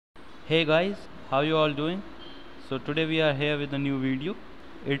Hey guys, how you all doing? So today we are here with a new video.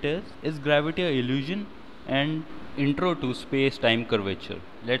 Is gravity a illusion? And intro to space-time curvature.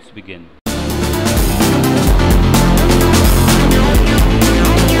 Let's begin.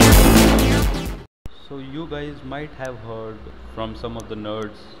 So you guys might have heard from some of the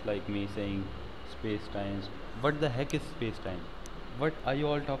nerds like me saying space-time. What the heck is space-time? What are you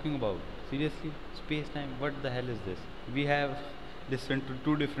all talking about? Seriously? Space-time? What the hell is this? We have listened to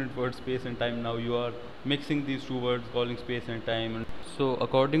two different words, space and time. Now you are mixing these two words, calling space and time. So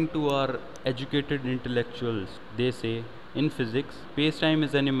according to our educated intellectuals, they say in physics, space-time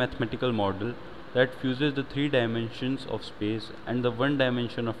is any mathematical model that fuses the three dimensions of space and the one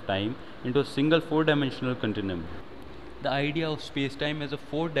dimension of time into a single four-dimensional continuum. The idea of space-time as a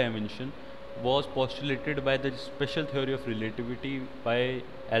fourth dimension was postulated by the special theory of relativity by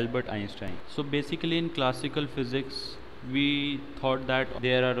Albert Einstein. So basically in classical physics, we thought that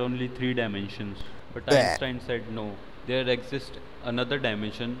there are only three dimensions, but Einstein said no, there exists another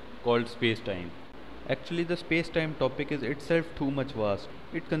dimension called space-time. Actually, the space-time topic is itself too much vast.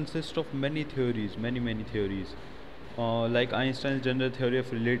 It consists of many theories, many theories. Like Einstein's general theory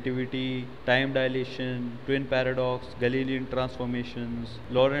of relativity, time dilation, twin paradox, Galilean transformations,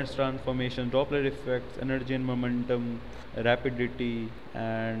 Lorentz transformations, Doppler effects, energy and momentum, rapidity,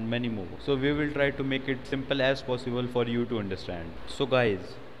 and many more. So we will try to make it simple as possible for you to understand. So guys,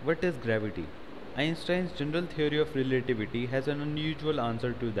 what is gravity? Einstein's general theory of relativity has an unusual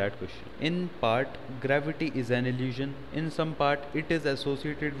answer to that question. In part, gravity is an illusion. In some part, it is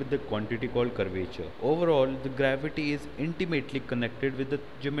associated with the quantity called curvature. Overall, the gravity is intimately connected with the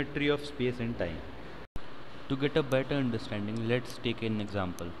geometry of space and time. To get a better understanding, let's take an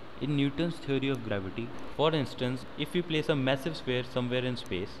example. In Newton's theory of gravity, for instance, if we place a massive sphere somewhere in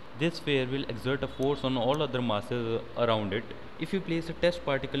space, this sphere will exert a force on all other masses around it. If we place a test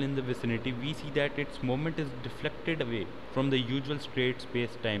particle in the vicinity, we see that its moment is deflected away from the usual straight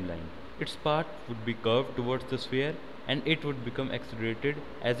space-time line. Its path would be curved towards the sphere and it would become accelerated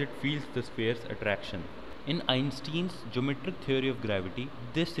as it feels the sphere's attraction. In Einstein's geometric theory of gravity,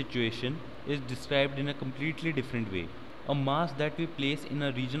 this situation is described in a completely different way. A mass that we place in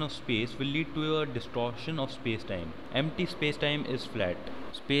a region of space will lead to a distortion of spacetime. Empty spacetime is flat.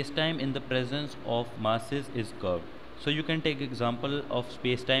 Spacetime in the presence of masses is curved. So you can take example of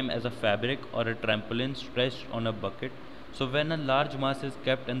spacetime as a fabric or a trampoline stretched on a bucket. So when a large mass is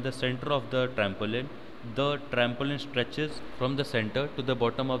kept in the center of the trampoline stretches from the center to the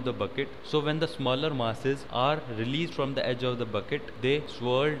bottom of the bucket. So when the smaller masses are released from the edge of the bucket, they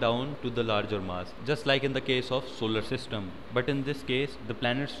swirl down to the larger mass, just like in the case of solar system. But in this case, the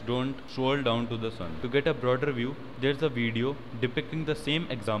planets don't swirl down to the sun. To get a broader view, there's a video depicting the same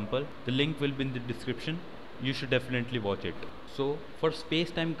example. The link will be in the description. You should definitely watch it. So for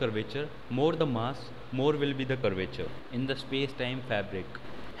space-time curvature, more the mass, more will be the curvature in the space-time fabric.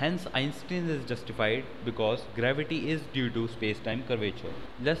 Hence, Einstein is justified because gravity is due to space-time curvature.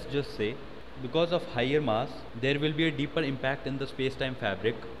 Let's just say, because of higher mass, there will be a deeper impact in the space-time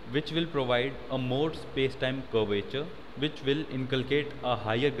fabric, which will provide a more space-time curvature, which will inculcate a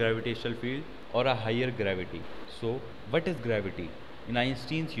higher gravitational field or a higher gravity. So, what is gravity? In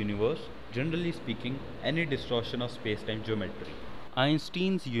Einstein's universe, generally speaking, any distortion of space-time geometry.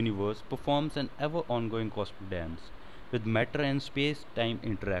 Einstein's universe performs an ever-ongoing cosmic dance, with matter and space-time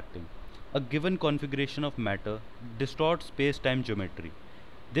interacting. A given configuration of matter distorts space-time geometry.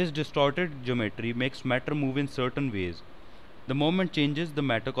 This distorted geometry makes matter move in certain ways. The moment changes the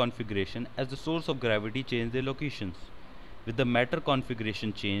matter configuration as the source of gravity changes their locations. With the matter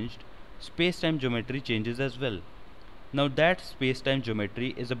configuration changed, space-time geometry changes as well. Now that space-time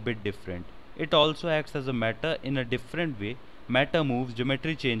geometry is a bit different. It also acts as a matter in a different way. Matter moves,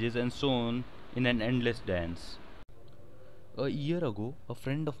 geometry changes, and so on in an endless dance. A year ago, a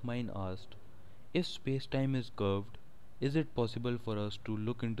friend of mine asked, if space-time is curved, is it possible for us to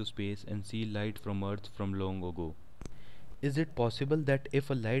look into space and see light from Earth from long ago? Is it possible that if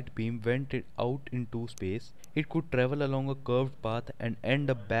a light beam went out into space, it could travel along a curved path and end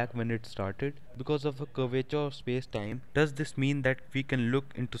up back when it started? Because of a curvature of space-time, does this mean that we can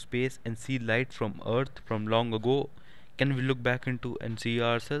look into space and see light from Earth from long ago? Can we look back into and see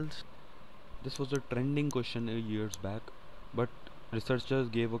ourselves? This was a trending question years back, but researchers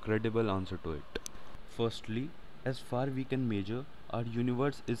gave a credible answer to it. Firstly, as far we can measure, our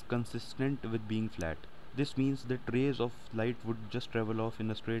universe is consistent with being flat. This means that rays of light would just travel off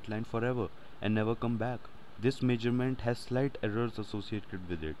in a straight line forever and never come back. This measurement has slight errors associated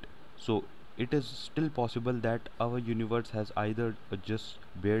with it. So it is still possible that our universe has either a just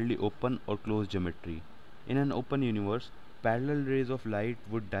barely open or closed geometry. In an open universe, parallel rays of light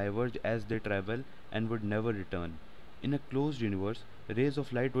would diverge as they travel and would never return. In a closed universe, rays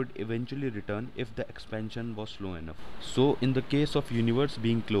of light would eventually return if the expansion was slow enough. So, in the case of universe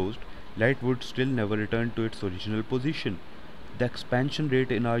being closed, light would still never return to its original position. The expansion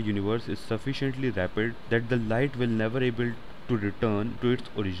rate in our universe is sufficiently rapid that the light will never able to return to its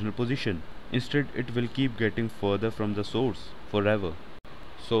original position. Instead, it will keep getting further from the source forever.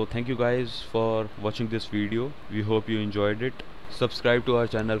 So thank you guys for watching this video. We hope you enjoyed it. Subscribe to our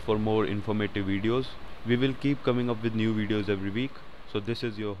channel for more informative videos. We will keep coming up with new videos every week. So this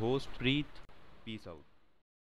is your host Preet. Peace out.